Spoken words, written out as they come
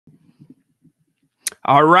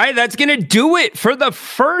All right, that's going to do it for the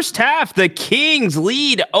first half. The Kings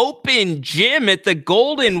lead open gym at the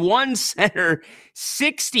Golden One Center,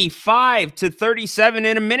 65-37.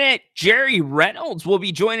 In a minute, Jerry Reynolds will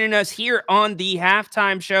be joining us here on the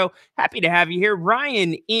halftime show. Happy to have you here.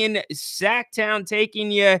 Ryan in Sacktown taking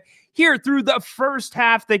you here through the first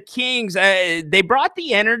half. The Kings, they brought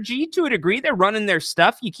the energy to a degree. They're running their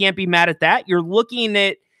stuff. You can't be mad at that. You're looking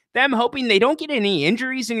at them hoping they don't get any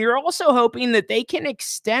injuries, and you're also hoping that they can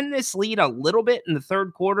extend this lead a little bit in the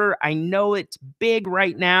third quarter. I know it's big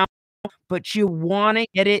right now, but you want to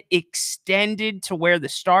get it extended to where the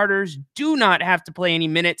starters do not have to play any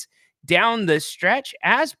minutes down the stretch.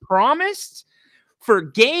 As promised, for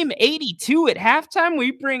game 82 at halftime,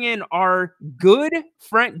 we bring in our good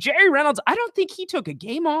friend, Jerry Reynolds. I don't think he took a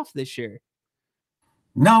game off this year.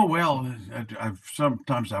 No, well,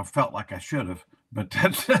 sometimes I've felt like I should have, but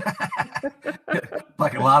that's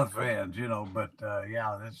like a lot of fans, but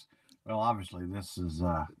obviously this is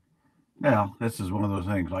one of those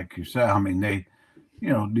things, like you said. I mean, they,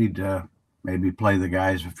 need to maybe play the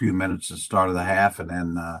guys a few minutes at the start of the half and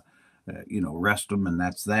then, rest them. And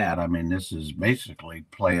that's that. I mean, this is basically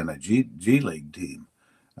playing a G League team.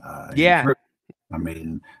 Yeah. I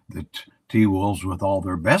mean, the T-Wolves with all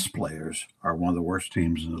their best players are one of the worst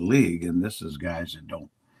teams in the league. And this is guys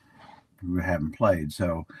who haven't played.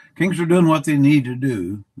 So Kings are doing what they need to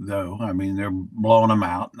do, though. I mean, they're blowing them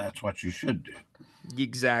out, and that's what you should do.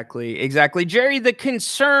 Exactly. Jerry, the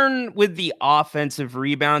concern with the offensive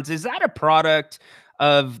rebounds, is that a product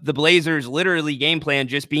of the Blazers' literally game plan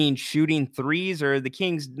just being shooting threes, or the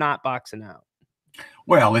Kings not boxing out?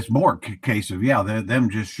 Well, it's more a case of, them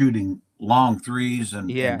just shooting long threes and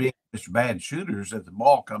being just bad shooters that the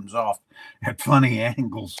ball comes off at funny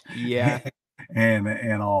angles. Yeah.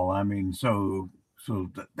 and all. I mean, so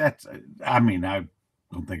that's, I mean, I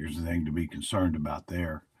don't think there's anything to be concerned about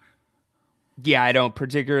there. Yeah, I don't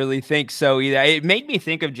particularly think so either. It made me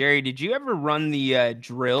think of, Jerry, did you ever run the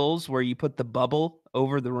drills where you put the bubble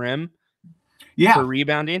over the rim? Yeah. For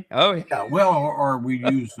rebounding? Oh, yeah. Well, or we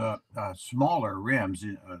use smaller rims,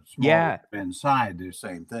 inside the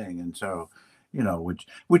same thing. And so,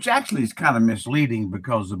 which actually is kind of misleading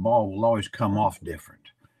because the ball will always come off different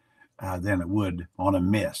than it would on a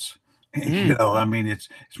miss. I mean, it's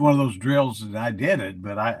one of those drills that I did it,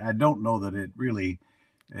 but I don't know that it really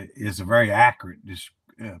is a very accurate.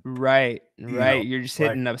 Right. You're just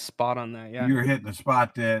hitting a spot on that. Yeah. You're hitting a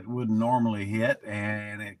spot that wouldn't normally hit,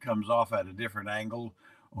 and it comes off at a different angle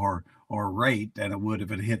or rate than it would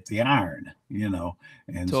if it hit the iron,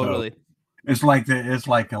 and totally. So it's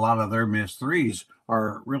like a lot of their missed threes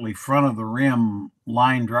are really front of the rim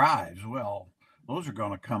line drives. Well, those are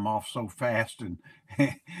going to come off so fast, and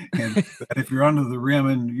if you're under the rim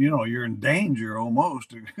and you're in danger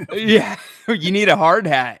almost. Yeah, you need a hard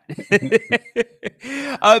hat.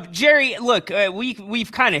 Jerry, look,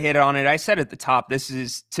 we've kind of hit on it. I said at the top, this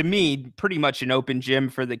is, to me, pretty much an open gym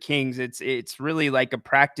for the Kings. It's really like a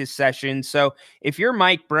practice session. So if you're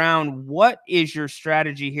Mike Brown, what is your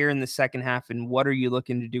strategy here in the second half, and what are you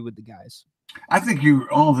looking to do with the guys? I think the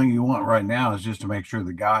only thing you want right now is just to make sure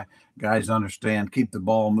the guys understand, keep the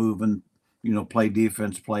ball moving, play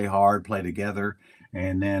defense, play hard, play together,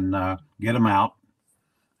 and then get them out.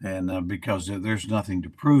 And because there's nothing to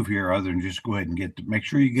prove here other than just go ahead and make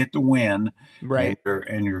sure you get the win, right?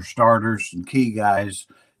 And your starters and key guys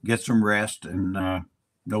get some rest and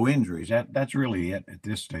no injuries. That's really it at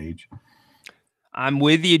this stage. I'm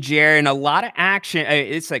with you, Jerry, and a lot of action.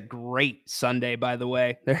 It's a great Sunday, by the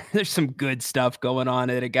way. There's some good stuff going on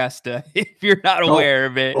at Augusta, if you're not aware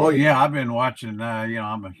of it. Oh, yeah, I've been watching.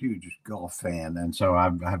 I'm a huge golf fan, and so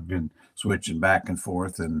I've been switching back and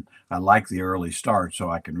forth, and I like the early start so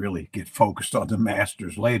I can really get focused on the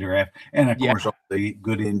Masters later. And, of course, all the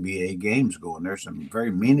good NBA games going. There's some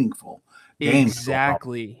very meaningful games.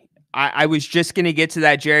 Exactly. I was just going to get to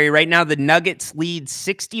that, Jerry. Right now, the Nuggets lead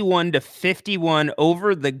 61-51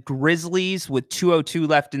 over the Grizzlies with 2:02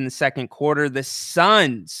 left in the second quarter. The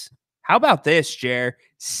Suns, how about this, Jerry?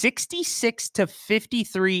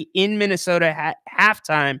 66-53 in Minnesota at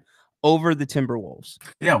halftime over the Timberwolves.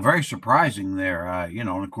 Yeah, very surprising there. And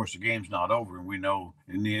of course, the game's not over. And we know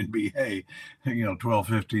in the NBA, 12,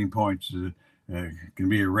 15 points can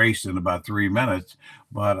be erased in about 3 minutes.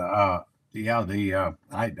 But,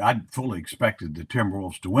 I fully expected the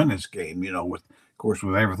Timberwolves to win this game, with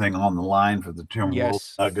everything on the line for the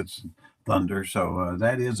Timberwolves, Nuggets, and Thunder. So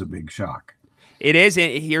that is a big shock. It is.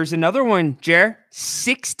 Here's another one, Jer.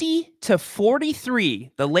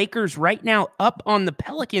 60-43. The Lakers right now up on the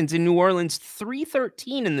Pelicans in New Orleans,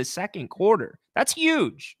 3:13 in the second quarter. That's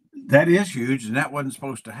huge. That is huge, and that wasn't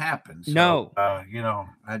supposed to happen. So, No,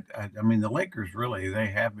 I mean, the Lakers really, they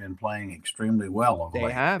have been playing extremely well of they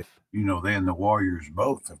late. have. They and the Warriors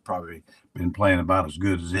both have probably been playing about as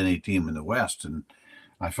good as any team in the West, and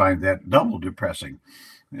I find that double depressing.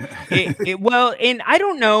 Well, and I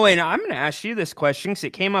don't know, and I'm going to ask you this question because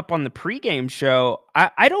it came up on the pregame show.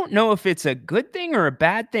 I don't know if it's a good thing or a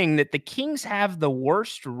bad thing that the Kings have the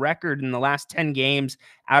worst record in the last 10 games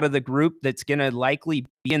out of the group that's going to likely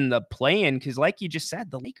be in the play-in. Because, like you just said,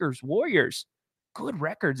 the Lakers, Warriors, good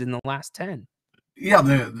records in the last 10.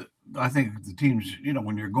 Yeah, I think the teams,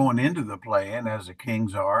 when you're going into the play-in, as the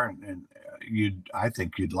Kings are, and I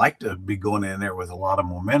think you'd like to be going in there with a lot of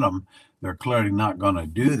momentum. They're clearly not going to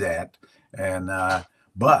do that, and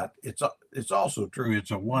but it's also true.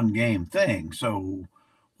 It's a one-game thing, so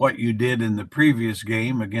what you did in the previous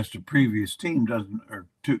game against a previous team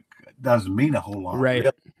doesn't mean a whole lot, Right.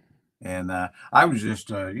 really. And I was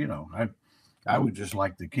just, I would just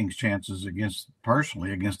like the Kings' chances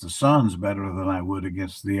personally against the Suns better than I would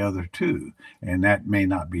against the other two, and that may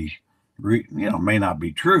not be, may not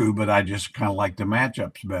be true, but I just kind of like the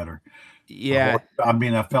matchups better. Yeah. I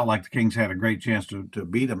mean, I felt like the Kings had a great chance to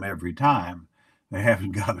beat them every time. They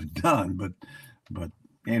haven't got it done, but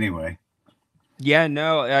anyway. Yeah,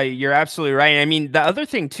 no, you're absolutely right. I mean, the other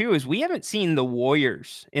thing too is we haven't seen the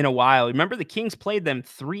Warriors in a while. Remember, the Kings played them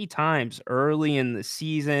 3 times early in the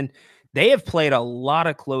season. They have played a lot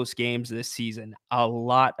of close games this season, a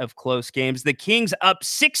lot of close games. The Kings up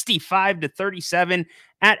 65-37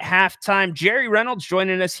 at halftime. Jerry Reynolds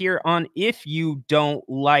joining us here on If You Don't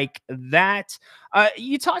Like That.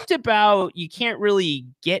 You talked about you can't really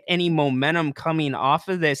get any momentum coming off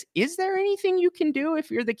of this. Is there anything you can do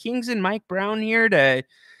if you're the Kings and Mike Brown here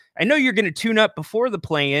I know you're going to tune up before the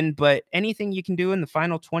play-in, but anything you can do in the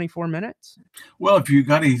final 24 minutes? Well, if you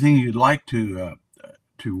got anything you'd like to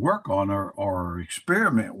work on or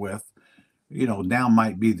experiment with, now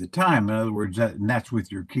might be the time. In other words, that's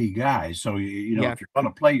with your key guys. So, Yeah. if you're going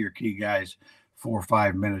to play your key guys 4 or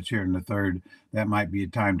 5 minutes here in the third, that might be a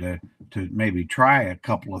time to maybe try a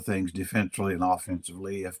couple of things defensively and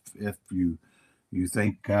offensively if you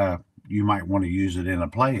think you might want to use it in a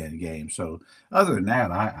play-in game. So other than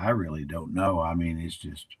that, I really don't know. I mean, it's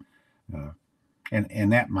just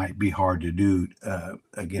and that might be hard to do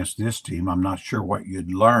against this team. I'm not sure what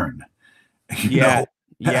you'd learn. Yeah.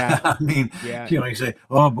 Yeah. I mean, Yeah. You say,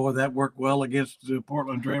 "Oh boy, that worked well against the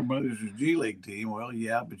Portland Trail Brothers G League team." Well,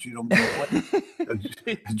 yeah, but you don't play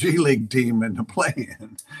a G League team in the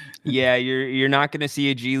play-in. Yeah, you're not going to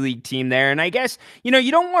see a G League team there. And I guess, you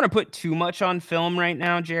don't want to put too much on film right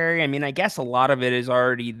now, Jerry. I mean, I guess a lot of it is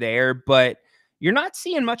already there, but you're not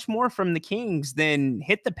seeing much more from the Kings than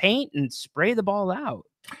hit the paint and spray the ball out.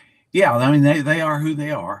 Yeah, I mean, they are who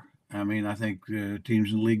they are. I mean, I think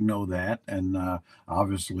teams in the league know that, and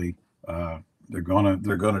obviously they're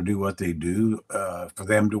gonna do what they do for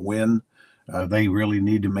them to win. They really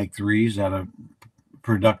need to make threes at a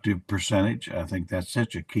productive percentage. I think that's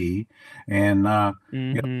such a key, and not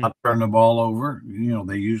turn the ball over.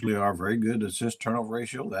 They usually are very good assist turnover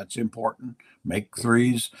ratio. That's important. Make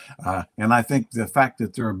threes, and I think the fact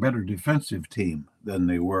that they're a better defensive team than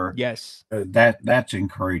they were, Yes, that's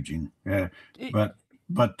encouraging.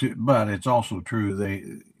 But it's also true.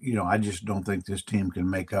 I just don't think this team can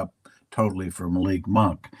make up totally for Malik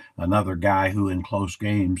Monk, another guy who in close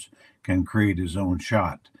games can create his own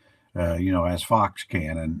shot, as Fox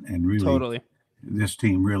can, and really totally. this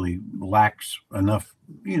team really lacks enough.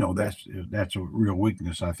 That's a real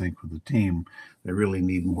weakness, I think, with the team. They really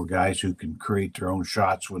need more guys who can create their own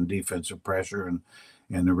shots when defensive pressure and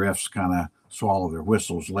the refs kind of swallow their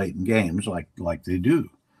whistles late in games like they do.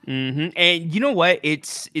 And you know what?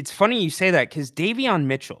 It's funny you say that because Davion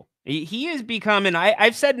Mitchell, he has become, and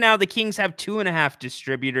I've said now the Kings have 2.5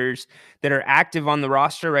 distributors that are active on the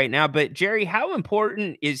roster right now. But Jerry, how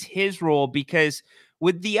important is his role? Because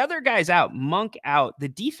with the other guys out, Monk out, the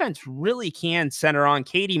defense really can center on.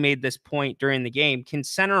 Katie made this point during the game, can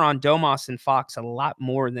center on Domas and Fox a lot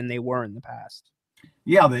more than they were in the past.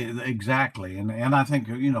 Yeah, exactly. And I think,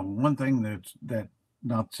 one thing that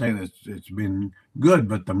not saying it's been good,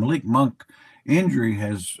 but the Malik Monk injury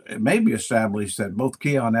has maybe established that both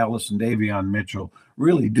Keon Ellis and Davion Mitchell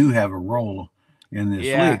really do have a role in this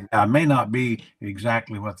league. Now, it may not be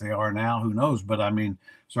exactly what they are now, who knows, but I mean,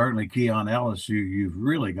 certainly Keon Ellis, you've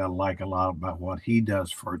really got to like a lot about what he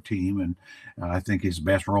does for a team. And I think his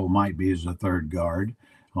best role might be as a third guard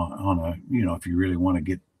on a, if you really want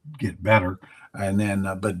to get better. And then,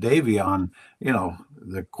 but Davion,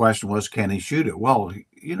 the question was, can he shoot it? Well,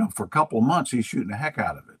 for a couple of months, he's shooting the heck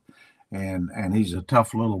out of it. and he's a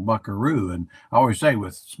tough little buckaroo. And I always say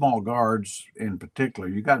with small guards in particular,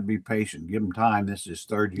 you got to be patient, give him time. This is his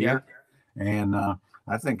third year, and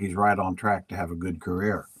I think he's right on track to have a good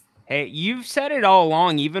career. Hey, you've said it all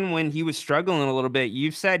along, even when he was struggling a little bit,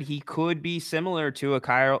 you've said he could be similar to a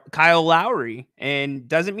Kyle Lowry, and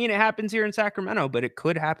doesn't mean it happens here in Sacramento, but it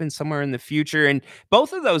could happen somewhere in the future. And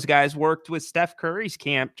both of those guys worked with Steph Curry's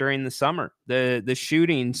camp during the summer, the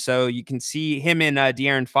shooting. So you can see him and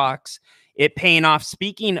De'Aaron Fox, it paying off.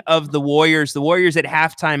 Speaking of the Warriors at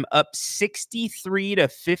halftime up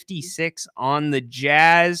 63-56 on the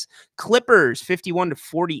Jazz. Clippers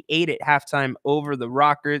 51-48 at halftime over the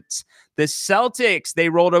Rockets. The Celtics, they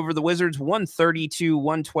rolled over the Wizards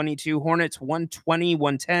 132-122. Hornets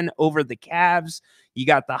 120-110 over the Cavs. You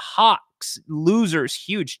got the Hawks, losers,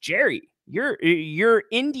 huge. Jerry, you're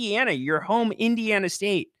Indiana, your home Indiana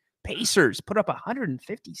State Pacers put up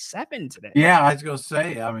 157 today. Yeah, I was going to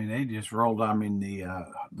say, I mean, they just rolled. I mean,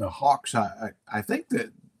 the Hawks, I think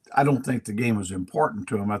that I don't think the game was important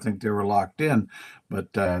to them. I think they were locked in,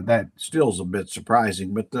 but that still is a bit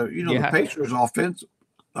surprising. But the Pacers' offense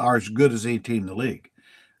are as good as any team in the league.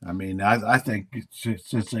 I mean, I think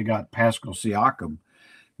since they got Pascal Siakam,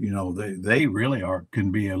 they really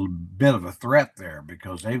can be a bit of a threat there,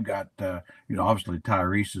 because they've got obviously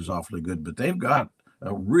Tyrese is awfully good, but they've got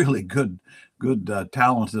a really good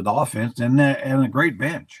talented offense and a great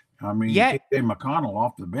bench. I mean, KJ McConnell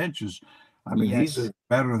off the bench is, he's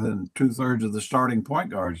better than 2/3 of the starting point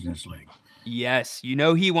guards in this league. Yes,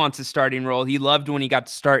 he wants a starting role. He loved when he got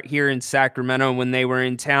to start here in Sacramento when they were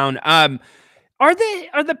in town. Are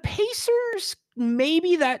the Pacers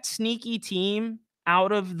maybe that sneaky team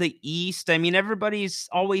out of the East? I mean, everybody's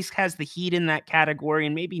always has the Heat in that category,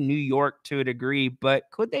 and maybe New York to a degree, but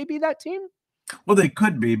could they be that team? Well, they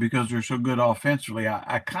could be, because they're so good offensively.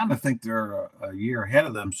 I kind of think they're a year ahead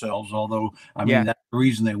of themselves, although, I mean, that's the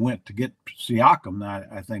reason they went to get Siakam.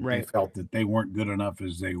 I think they felt that they weren't good enough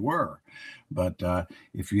as they were. But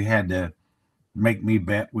if you had to make me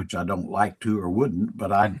bet, which I don't like to or wouldn't,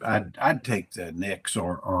 but I'd take the Knicks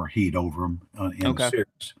or Heat over them in the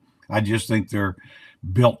series. I just think they're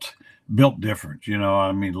built different,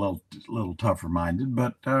 I mean, a little tougher minded,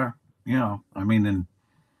 but I mean, and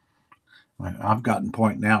I've gotten a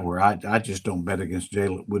point now where I just don't bet against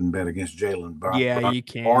Jalen, wouldn't bet against Jalen you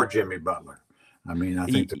can, or Jimmy Butler. I mean, I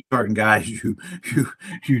think there's certain guys you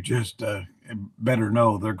just better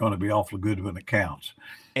know they're going to be awfully good when it counts.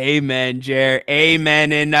 Amen, Jer.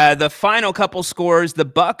 Amen. And the final couple scores, the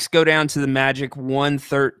Bucks go down to the Magic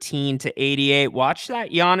 113-88. Watch that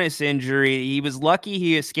Giannis injury. He was lucky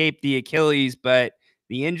he escaped the Achilles, but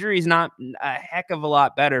the injury is not a heck of a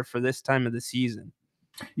lot better for this time of the season.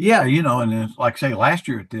 Yeah, and like say last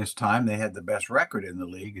year at this time, they had the best record in the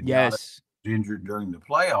league. And Giannis was injured during the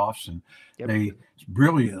playoffs, and they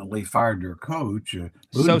brilliantly fired their coach,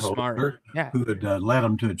 so smart, who had led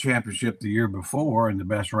them to a championship the year before and the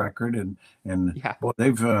best record, and boy,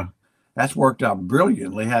 they've that's worked out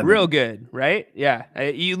brilliantly. Real good, right? Yeah,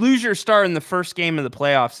 you lose your star in the first game of the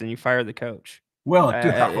playoffs, and you fire the coach. Well,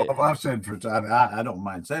 I've said for time, I don't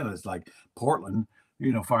mind saying it. It's like Portland,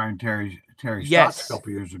 firing Terry Stotts a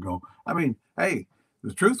couple years ago. I mean, hey,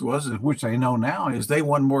 the truth was, which they know now, is they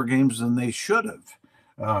won more games than they should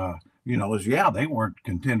have. They weren't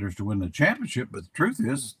contenders to win the championship, but the truth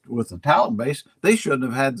is, with the talent base, they shouldn't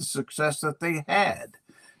have had the success that they had.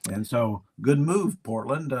 And so, good move,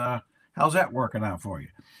 Portland. How's that working out for you?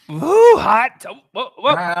 Ooh, hot.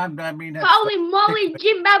 I mean, holy moly,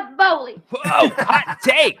 Jim Bowley. Whoa, hot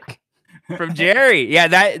take from Jerry. Yeah,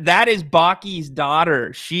 that is Baki's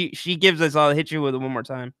daughter. She gives us. I'll hit you with it one more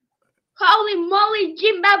time. Holy moly,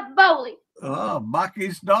 Jim Bowley. Oh,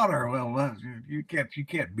 Baki's daughter. Well, you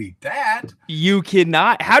can't beat that. You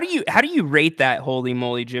cannot. How do you rate that holy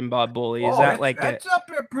moly Jim Bob Bully? Is that like that's up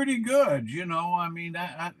there pretty good? I mean,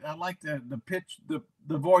 I like the pitch,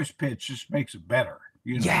 the voice pitch just makes it better.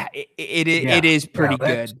 Yeah, it is pretty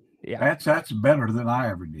good. Yeah, that's better than I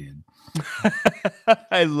ever did.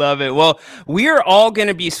 I love it. Well, we are all going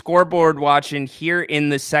to be scoreboard watching here in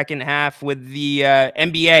the second half with the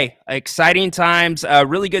NBA. Exciting times,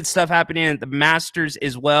 really good stuff happening at the Masters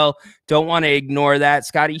as well. Don't want to ignore that.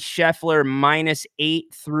 Scotty Scheffler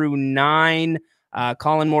 -8 through 9.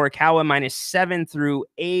 Colin Morikawa -7 through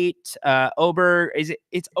 8. Oberg,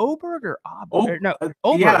 it's Oberg or Oberg? No,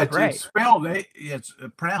 Oberg. Yeah, right. It's spelled. It's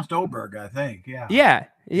pronounced Oberg, I think. Yeah.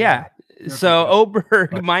 So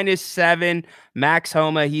Oberg -7, Max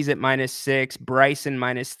Homa, he's at -6, Bryson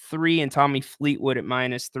 -3, and Tommy Fleetwood at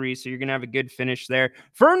 -3. So you're gonna have a good finish there.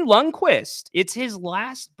 Vern Lundquist, it's his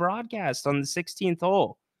last broadcast on the 16th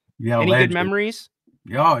hole. Yeah, any good memories?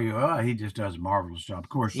 Yeah, yeah, he just does a marvelous job. Of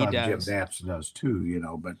course, He Jim does. Nance does too,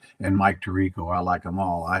 but and Mike Tirico, I like them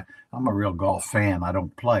all. I'm a real golf fan. I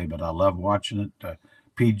don't play, but I love watching it.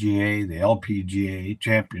 PGA, the LPGA,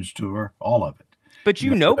 Champions Tour, all of it. But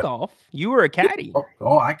you know golf. You were a caddy.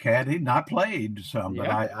 I caddied and I played some, but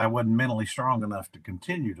I wasn't mentally strong enough to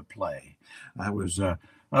continue to play. I was one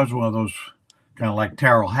of those kind of like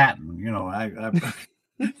Terrell Hatton,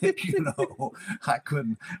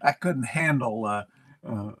 I couldn't handle a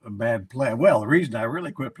bad play. Well, the reason I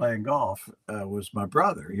really quit playing golf was my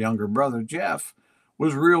younger brother Jeff,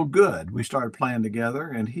 was real good. We started playing together,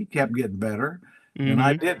 and he kept getting better, and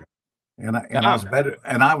I didn't. And I was better,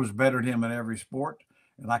 and I was better than him in every sport,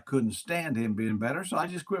 and I couldn't stand him being better, so I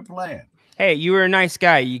just quit playing. Hey, you were a nice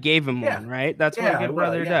guy. You gave him one, right? That's what a good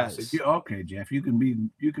brother does. I said, okay, Jeff, you can be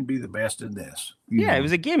the best in this. It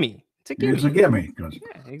was a gimme. It was a gimme.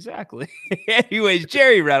 Yeah, exactly. Anyways,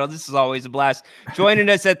 Jerry Reynolds, this is always a blast joining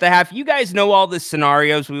us at the half. You guys know all the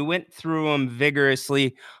scenarios. We went through them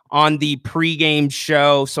vigorously on the pregame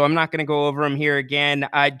show, so I'm not going to go over them here again.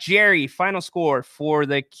 Jerry, final score for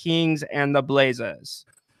the Kings and the Blazers.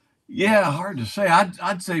 Yeah, hard to say.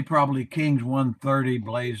 I'd say probably Kings 130,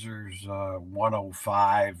 Blazers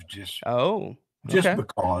 105. Just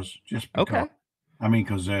because. Okay. I mean,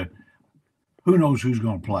 because who knows who's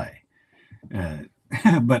going to play?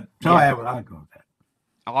 But so I'd go with that.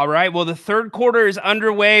 All right. Well, the third quarter is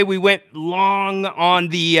underway. We went long on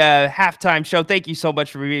the halftime show. Thank you so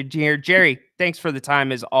much for being here, Jerry. Thanks for the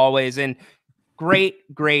time as always, and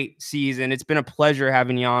great season. It's been a pleasure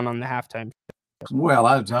having you on the halftime. Well,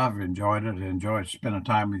 I've enjoyed it. Enjoyed spending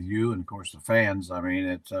time with you, and of course the fans. I mean,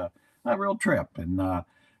 it's a real trip, and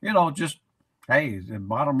just. Hey, the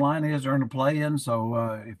bottom line is they're in the play-in,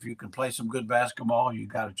 so if you can play some good basketball, you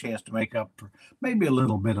got a chance to make up for maybe a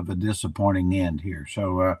little bit of a disappointing end here.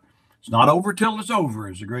 So it's not over till it's over,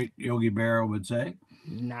 as the great Yogi Berra would say.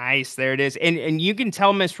 Nice, there it is. And you can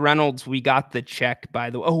tell Miss Reynolds we got the check,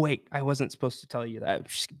 by the way. Oh, wait, I wasn't supposed to tell you that.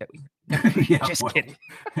 Just kidding.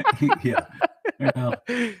 Yeah.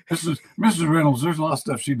 Mrs. Reynolds, there's a lot of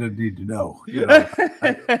stuff she doesn't need to know. That's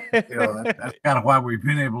kind of why we've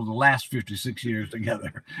been able to last 56 years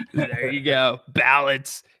together. There you go.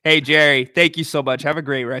 Balance. Hey, Jerry, thank you so much. Have a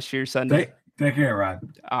great rest of your Sunday. Take care, Rod.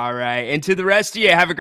 All right. And to the rest of you, have a great